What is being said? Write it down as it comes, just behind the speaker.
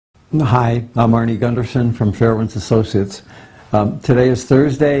Hi, I'm Arnie Gundersen from Fairewinds Associates. Today is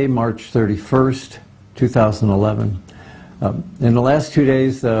Thursday, March 31st, 2011. In the last 2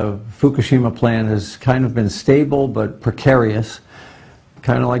 days, the Fukushima plant has kind of been stable but precarious,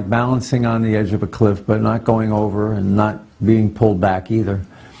 kind of like balancing on the edge of a cliff, but not going over and not being pulled back either.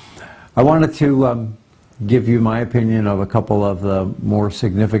 I wanted to give you my opinion of a couple of the more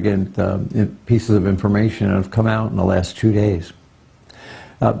significant pieces of information that have come out in the last 2 days.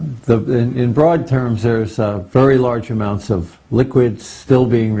 In broad terms, there's very large amounts of liquids still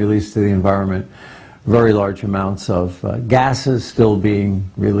being released to the environment, very large amounts of gases still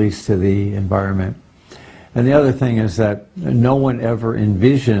being released to the environment. And the other thing is that no one ever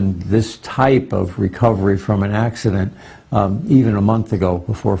envisioned this type of recovery from an accident even a month ago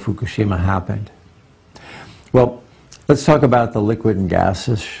before Fukushima happened. Well, let's talk about the liquid and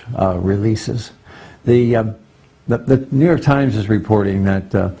gases releases. The New York Times is reporting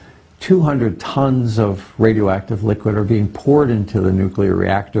that 200 tons of radioactive liquid are being poured into the nuclear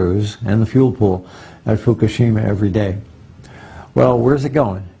reactors and the fuel pool at Fukushima every day. Well, where's it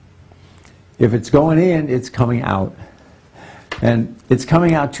going? If it's going in, it's coming out. And it's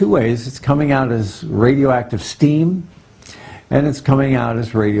coming out two ways. It's coming out as radioactive steam, and it's coming out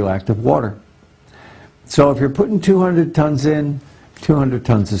as radioactive water. So if you're putting 200 tons in, 200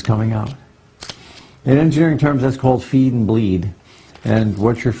 tons is coming out. In engineering terms, that's called feed and bleed. And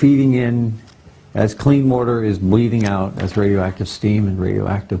what you're feeding in as clean water is bleeding out as radioactive steam and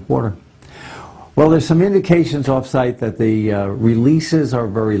radioactive water. Well, there's some indications off-site that the releases are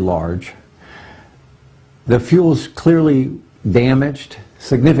very large. The fuel's clearly damaged,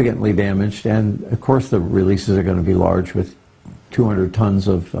 significantly damaged, and of course the releases are going to be large with 200 tons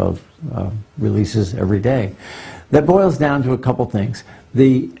of releases every day. That boils down to a couple things.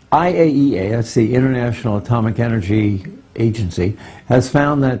 The IAEA, that's the International Atomic Energy Agency, has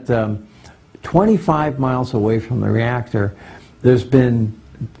found that 25 miles away from the reactor, there's been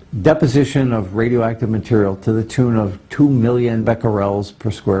deposition of radioactive material to the tune of 2 million becquerels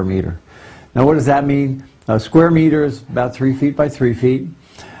per square meter. Now, what does that mean? A square meter is about 3 feet by 3 feet,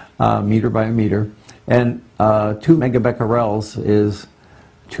 meter by a meter, and 2 megabecquerels is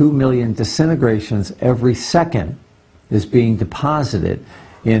 2 million disintegrations every second is being deposited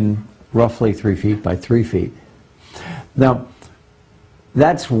in roughly 3 feet by 3 feet. Now,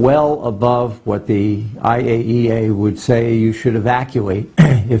 that's well above what the IAEA would say you should evacuate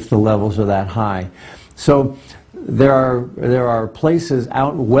if the levels are that high. So there are places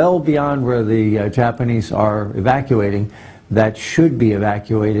out well beyond where the Japanese are evacuating that should be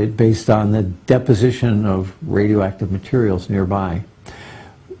evacuated based on the deposition of radioactive materials nearby.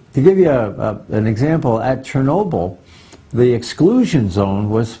 To give you an example, at Chernobyl, the exclusion zone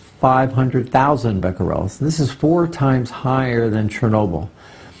was 500,000 becquerels. This is 4 times higher than Chernobyl.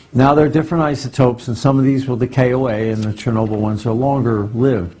 Now, there are different isotopes, and some of these will decay away, and the Chernobyl ones are longer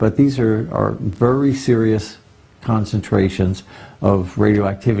lived, but these are very serious concentrations of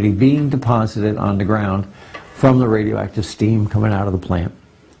radioactivity being deposited on the ground from the radioactive steam coming out of the plant.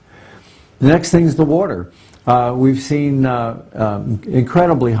 The next thing is the water. We've seen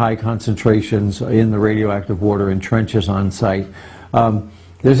incredibly high concentrations in the radioactive water in trenches on site.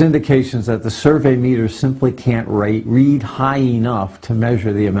 There's indications that the survey meters simply can't read high enough to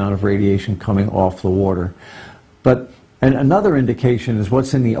measure the amount of radiation coming off the water. But another indication is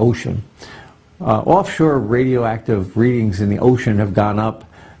what's in the ocean. Offshore radioactive readings in the ocean have gone up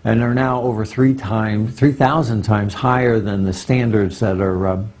and are now over 3,000 times higher than the standards that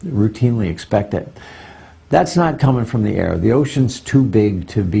are routinely expected. That's not coming from the air. The ocean's too big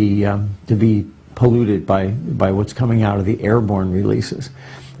to be polluted by what's coming out of the airborne releases.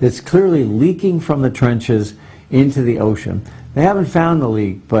 It's clearly leaking from the trenches into the ocean. They haven't found the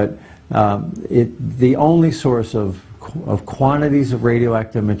leak, but the only source of quantities of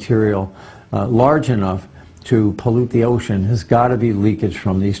radioactive material large enough to pollute the ocean has got to be leakage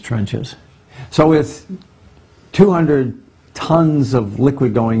from these trenches. So with 200 tons of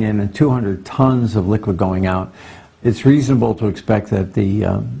liquid going in and 200 tons of liquid going out, it's reasonable to expect that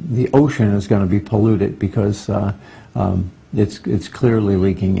the ocean is going to be polluted because it's clearly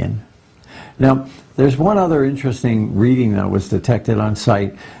leaking in. Now, there's one other interesting reading that was detected on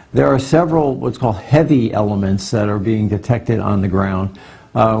site. There are several what's called heavy elements that are being detected on the ground.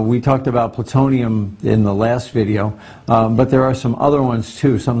 We talked about plutonium in the last video, but there are some other ones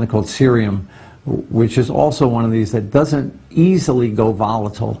too, something called cerium, which is also one of these that doesn't easily go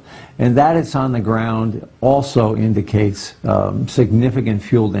volatile, and that it's on the ground also indicates significant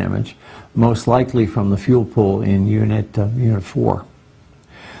fuel damage, most likely from the fuel pool in Unit 4.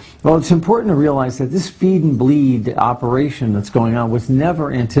 Well, it's important to realize that this feed and bleed operation that's going on was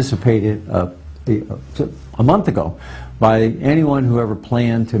never anticipated a month ago by anyone who ever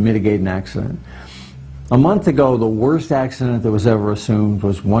planned to mitigate an accident. A month ago, the worst accident that was ever assumed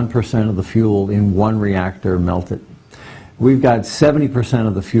was 1% of the fuel in one reactor melted. We've got 70%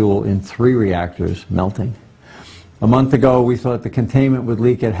 of the fuel in 3 reactors melting. A month ago, we thought the containment would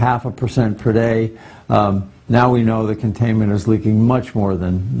leak at 0.5% per day. Now we know the containment is leaking much more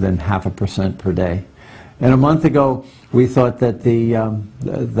than 0.5% per day. And a month ago, we thought that the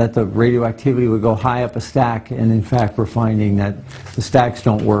radioactivity would go high up a stack, and in fact, we're finding that the stacks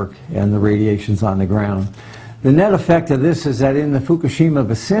don't work and the radiation's on the ground. The net effect of this is that in the Fukushima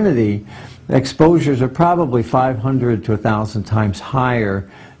vicinity, exposures are probably 500 to 1,000 times higher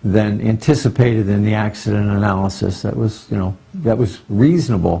than anticipated in the accident analysis that was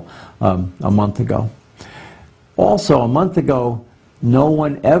reasonable a month ago. Also, a month ago, no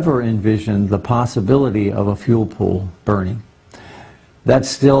one ever envisioned the possibility of a fuel pool burning. That's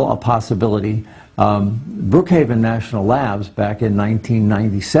still a possibility. Brookhaven National Labs back in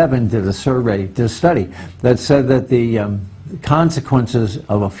 1997 did a study that said that the consequences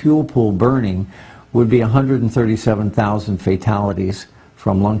of a fuel pool burning would be 137,000 fatalities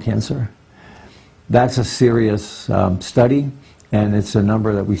from lung cancer. That's a serious study, and it's a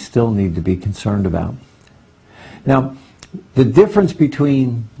number that we still need to be concerned about. Now, the difference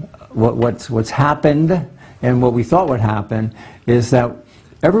between what's happened and what we thought would happen is that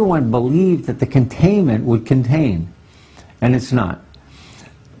everyone believed that the containment would contain, and it's not.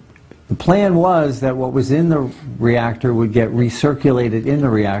 The plan was that what was in the reactor would get recirculated in the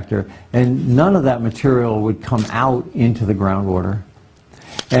reactor, and none of that material would come out into the groundwater.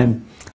 And